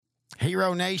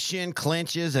Hero Nation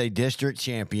clinches a district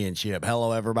championship.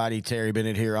 Hello, everybody. Terry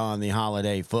Bennett here on the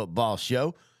Holiday Football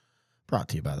Show, brought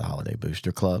to you by the Holiday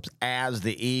Booster Clubs. As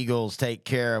the Eagles take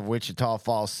care of Wichita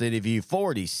Falls City View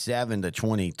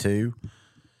 47-22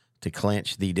 to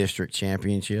clinch the district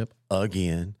championship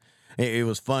again. It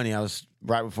was funny. I was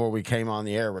right before we came on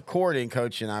the air recording.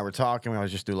 Coach and I were talking. I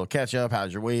was just doing a little catch up.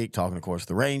 How's your week? Talking, of course,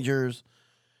 the Rangers.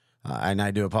 And I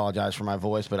do apologize for my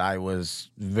voice, but I was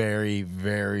very,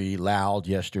 very loud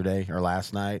yesterday or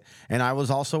last night. And I was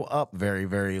also up very,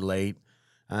 very late.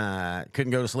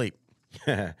 Couldn't go to sleep.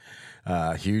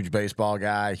 Huge baseball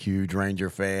guy, huge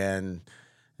Ranger fan.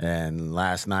 And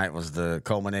last night was the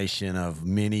culmination of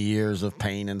many years of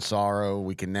pain and sorrow.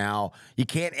 You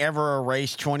can't ever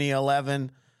erase 2011,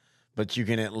 but you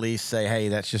can at least say, hey,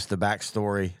 that's just the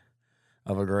backstory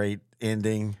of a great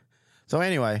ending. So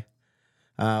anyway,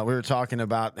 we were talking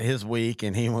about his week,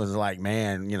 and he was like,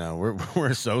 man,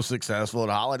 we're so successful at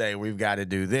Holliday. We've got to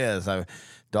do this.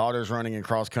 Daughter's running in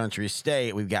cross-country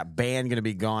state. We've got band going to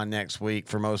be gone next week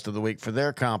for most of the week for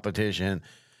their competition.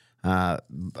 The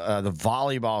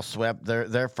volleyball swept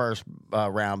their first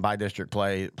round by district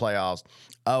playoffs.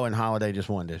 Oh, and Holliday just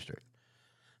won district.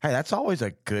 Hey, that's always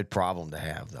a good problem to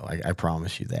have, though. I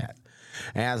promise you that.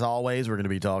 As always, we're going to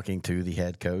be talking to the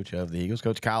head coach of the Eagles,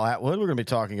 Coach Kyle Atwood. We're going to be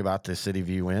talking about the City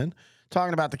View win,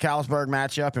 talking about the Callisburg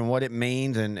matchup and what it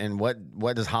means and what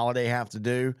does Holliday have to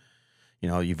do.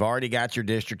 You've already got your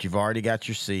district. You've already got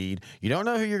your seed. You don't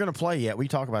know who you're going to play yet. We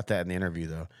talk about that in the interview,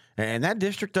 though. And that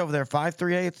district over there,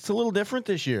 5-3A, it's a little different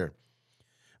this year.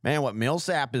 Man, what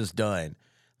Millsap has done.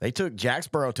 They took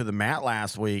Jacksboro to the mat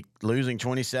last week, losing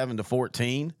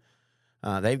 27-14.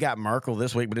 They've got Merkel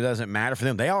this week, but it doesn't matter for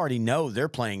them. They already know they're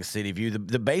playing City View.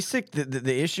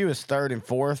 The issue is 3rd and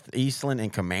 4th, Eastland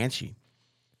and Comanche.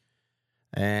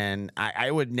 And I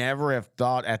would never have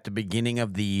thought at the beginning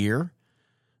of the year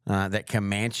that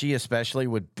Comanche especially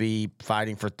would be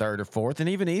fighting for 3rd or 4th, and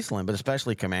even Eastland, but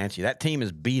especially Comanche. That team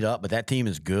is beat up, but that team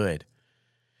is good.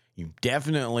 You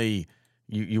definitely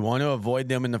you want to avoid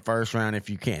them in the first round if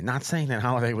you can. Not saying that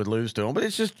Holliday would lose to them, but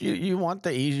it's just you want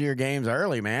the easier games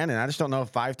early, man, and I just don't know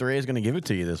if 5-3 is going to give it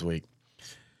to you this week.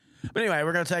 But anyway,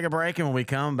 we're going to take a break, and when we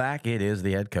come back, it is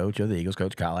the head coach of the Eagles,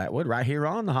 Coach Kyle Atwood, right here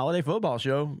on the Holiday Football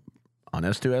Show on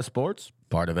S2S Sports,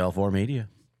 part of L4 Media.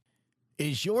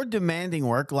 Is your demanding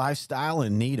work lifestyle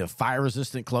in need of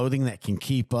fire-resistant clothing that can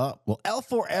keep up? Well,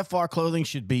 L4FR clothing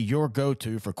should be your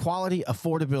go-to for quality,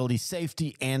 affordability,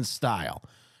 safety, and style.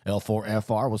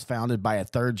 L4FR was founded by a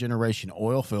third-generation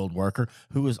oil field worker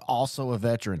who is also a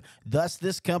veteran. Thus,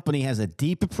 this company has a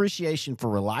deep appreciation for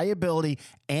reliability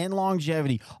and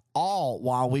longevity, all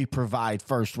while we provide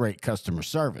first-rate customer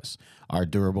service. Our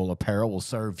durable apparel will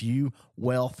serve you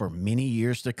well for many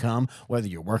years to come, whether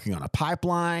you're working on a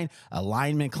pipeline, a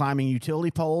lineman climbing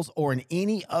utility poles, or in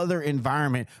any other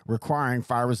environment requiring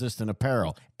fire-resistant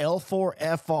apparel.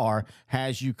 L4FR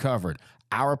has you covered.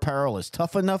 Our apparel is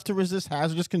tough enough to resist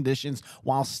hazardous conditions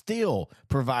while still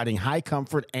providing high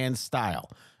comfort and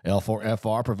style.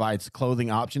 L4FR provides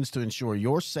clothing options to ensure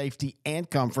your safety and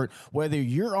comfort, whether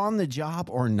you're on the job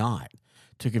or not.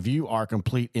 To view our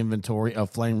complete inventory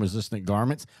of flame-resistant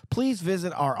garments, please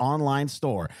visit our online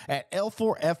store at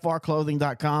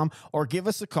l4frclothing.com or give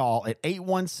us a call at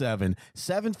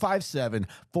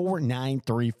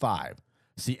 817-757-4935.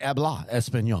 Si habla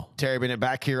español. Terry Bennett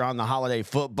back here on the Holiday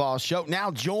Football Show,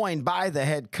 now joined by the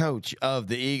head coach of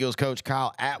the Eagles, Coach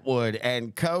Kyle Atwood.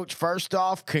 And, Coach, first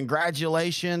off,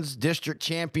 congratulations, district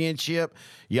championship.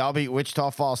 Y'all beat Wichita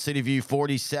Falls City View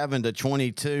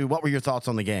 47-22. What were your thoughts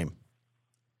on the game?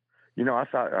 I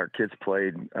thought our kids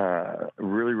played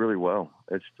really, really well.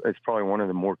 It's probably one of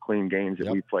the more clean games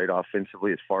that we played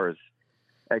offensively as far as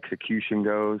execution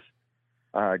goes.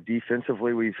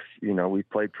 Defensively, we've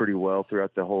played pretty well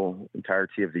throughout the whole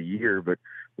entirety of the year, but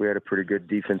we had a pretty good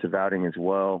defensive outing as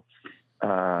well. We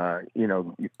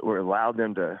allowed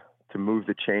them to move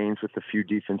the chains with a few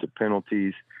defensive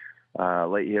penalties,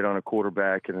 late hit on a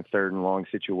quarterback in a 3rd and long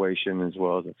situation, as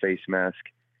well as a face mask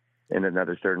in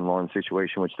another 3rd and long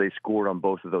situation, which they scored on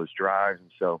both of those drives.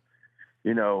 And so,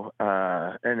 and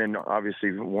then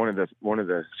obviously one of the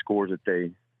scores that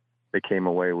they came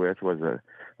away with was a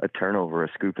turnover, a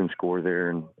scoop and score there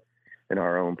in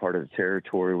our own part of the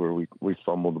territory where we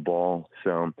fumbled the ball.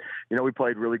 So, we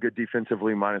played really good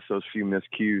defensively minus those few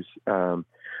miscues.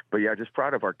 But yeah, just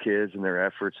proud of our kids and their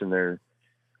efforts and their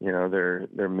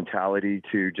mentality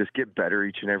to just get better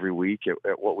each and every week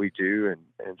at what we do.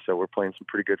 And so we're playing some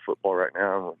pretty good football right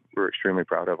now. And we're extremely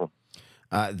proud of them.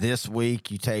 This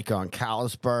week, you take on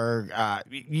Callisburg.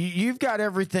 You've got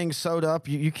everything sewed up.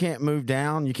 You can't move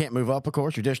down. You can't move up, of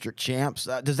course. You're district champs.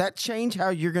 Does that change how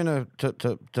you're going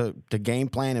to game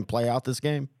plan and play out this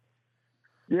game?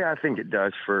 Yeah, I think it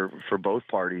does for both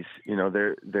parties. You know,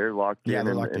 they're locked in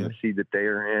the seed that they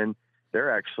are in.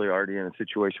 They're actually already in a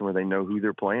situation where they know who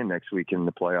they're playing next week in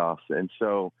the playoffs. And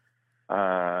so,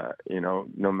 you know,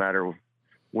 no matter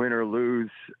win or lose,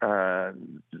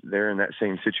 they're in that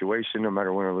same situation, no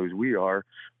matter win or lose we are.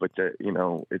 But you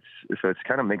know, it's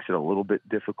kind of makes it a little bit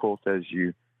difficult as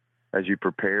you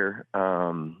prepare.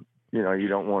 You know, you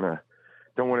don't want to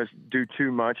do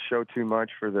too much, show too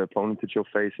much for the opponent that you'll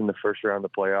face in the first round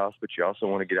of the playoffs, but you also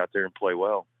want to get out there and play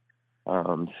well.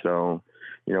 So,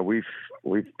 you know, we've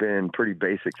been pretty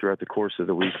basic throughout the course of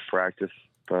the week of practice,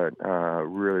 but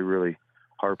really, really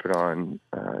harping on,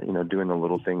 you know, doing the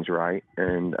little things right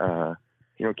and,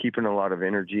 you know, keeping a lot of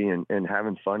energy and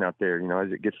having fun out there. You know,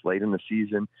 as it gets late in the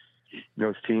season,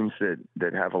 those teams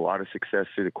that have a lot of success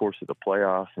through the course of the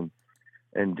playoffs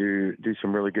and do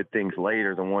some really good things late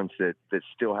are the ones that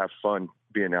still have fun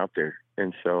being out there.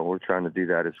 And so we're trying to do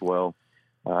that as well,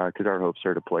 because our hopes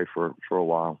are to play for a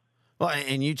while. Well,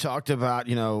 and you talked about,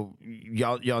 you know,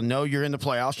 y'all know you're in the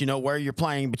playoffs, you know where you're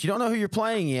playing, but you don't know who you're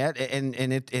playing yet.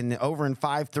 And over in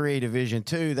 5-3A Division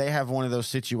II, they have one of those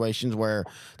situations where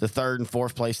the third and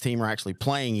fourth place team are actually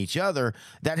playing each other.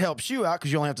 That helps you out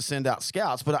because you only have to send out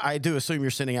scouts. But I do assume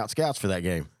you're sending out scouts for that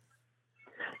game.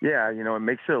 Yeah, you know, it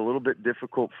makes it a little bit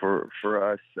difficult for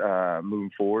us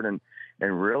moving forward, and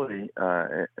really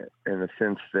in the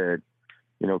sense that,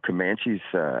 you know, Comanche's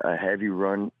a heavy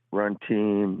run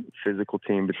team, physical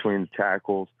team between the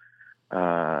tackles.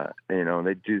 You know,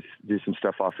 they do some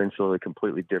stuff offensively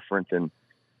completely different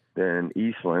than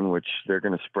Eastland, which they're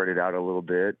going to spread it out a little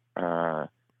bit.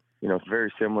 You know, it's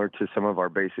very similar to some of our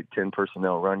basic 10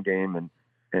 personnel run game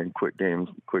and quick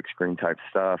screen type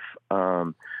stuff.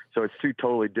 So it's two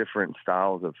totally different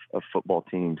styles of football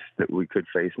teams that we could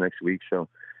face next week. So,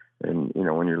 and, you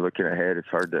know, when you're looking ahead, it's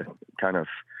hard to kind of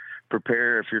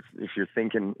prepare if you're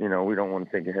thinking, you know, we don't want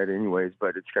to think ahead anyways,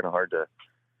 but it's kind of hard to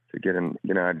get an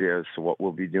idea as to what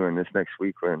we'll be doing this next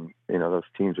week when, you know, those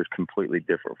teams are completely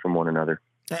different from one another.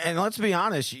 And let's be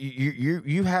honest,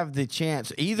 you have the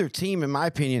chance. Either team, in my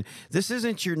opinion, this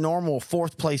isn't your normal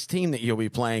fourth place team that you'll be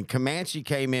playing. Comanche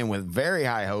came in with very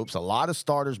high hopes, a lot of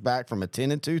starters back from a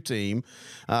 10-2 team.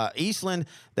 Eastland,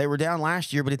 they were down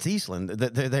last year, but it's Eastland.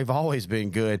 They've always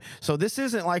been good. So this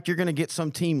isn't like you're going to get some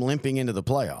team limping into the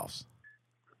playoffs.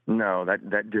 No,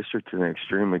 that district is an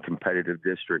extremely competitive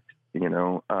district. You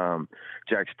know,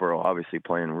 Jacksboro obviously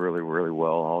playing really, really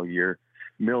well all year.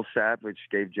 Millsap, which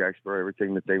gave Jacksboro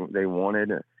everything that they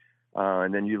wanted.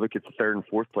 And then you look at the third and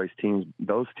fourth place teams,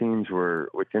 those teams were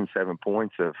within 7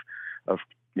 points of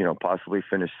you know, possibly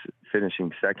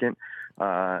finishing second.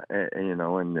 And, you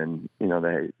know, and then, you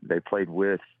know, they played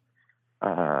with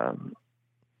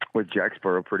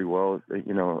Jacksboro pretty well,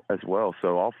 you know, as well.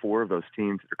 So all four of those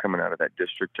teams that are coming out of that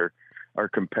district are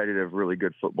competitive, really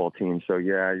good football teams. So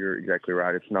yeah, you're exactly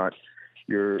right. It's not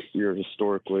your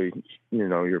historically, you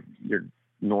know, your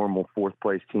normal fourth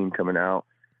place team coming out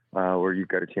where you've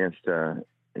got a chance to,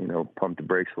 you know, pump the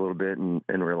brakes a little bit and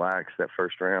relax that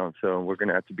first round. So we're going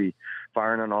to have to be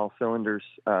firing on all cylinders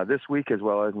this week as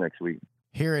well as next week.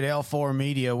 Here at L4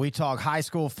 Media, we talk high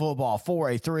school football,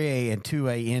 4A, 3A, and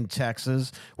 2A in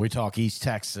Texas. We talk East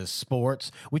Texas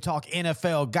sports. We talk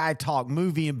NFL, guy talk,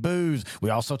 movie, and booze.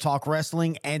 We also talk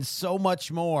wrestling and so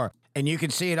much more. And you can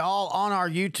see it all on our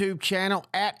YouTube channel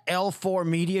at L4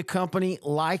 Media Company.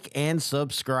 Like and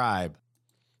subscribe.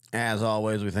 As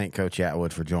always, we thank Coach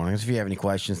Atwood for joining us. If you have any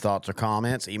questions, thoughts, or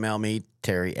comments, email me,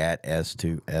 Terry at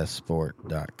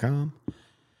s2ssport.com.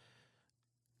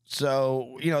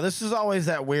 So, you know, this is always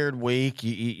that weird week.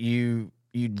 You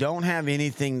don't have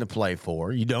anything to play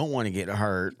for. You don't want to get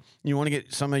hurt. You want to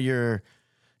get some of your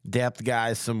depth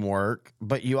guys some work,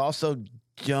 but you also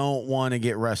don't want to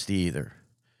get rusty either.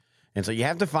 And so you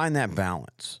have to find that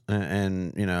balance.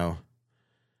 And you know,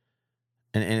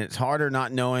 and it's harder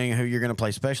not knowing who you're going to play,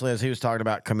 especially as he was talking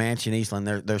about Comanche and Eastland.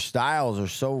 Their styles are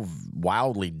so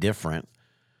wildly different.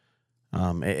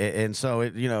 And so,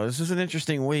 you know, this is an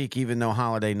interesting week, even though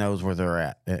Holliday knows where they're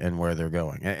at and where they're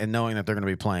going, and knowing that they're going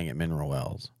to be playing at Mineral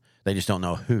Wells. They just don't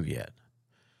know who yet.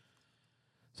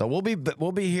 So we'll be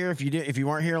here. If you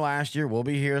weren't here last year, we'll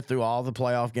be here through all the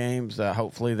playoff games.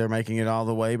 Hopefully they're making it all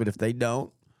the way, but if they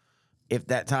don't, if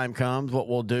that time comes, what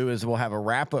we'll do is we'll have a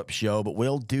wrap-up show, but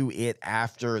we'll do it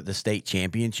after the state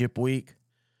championship week,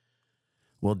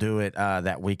 We'll do it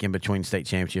that weekend between state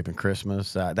championship and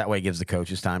Christmas. That way it gives the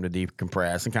coaches time to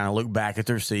decompress and kind of look back at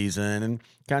their season and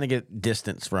kind of get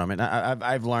distance from it.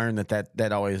 I've learned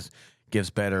that always gives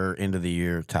better end of the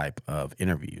year type of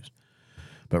interviews.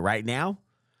 But right now,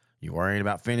 you're worrying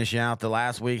about finishing out the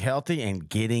last week healthy and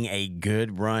getting a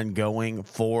good run going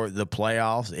for the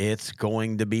playoffs. It's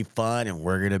going to be fun, and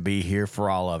we're going to be here for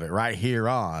all of it right here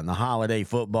on the Holiday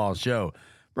Football Show,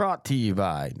 brought to you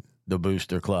by the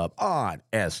Booster Club on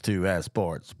S2S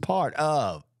Sports, part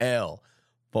of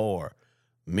L4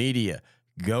 Media.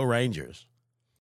 Go Rangers.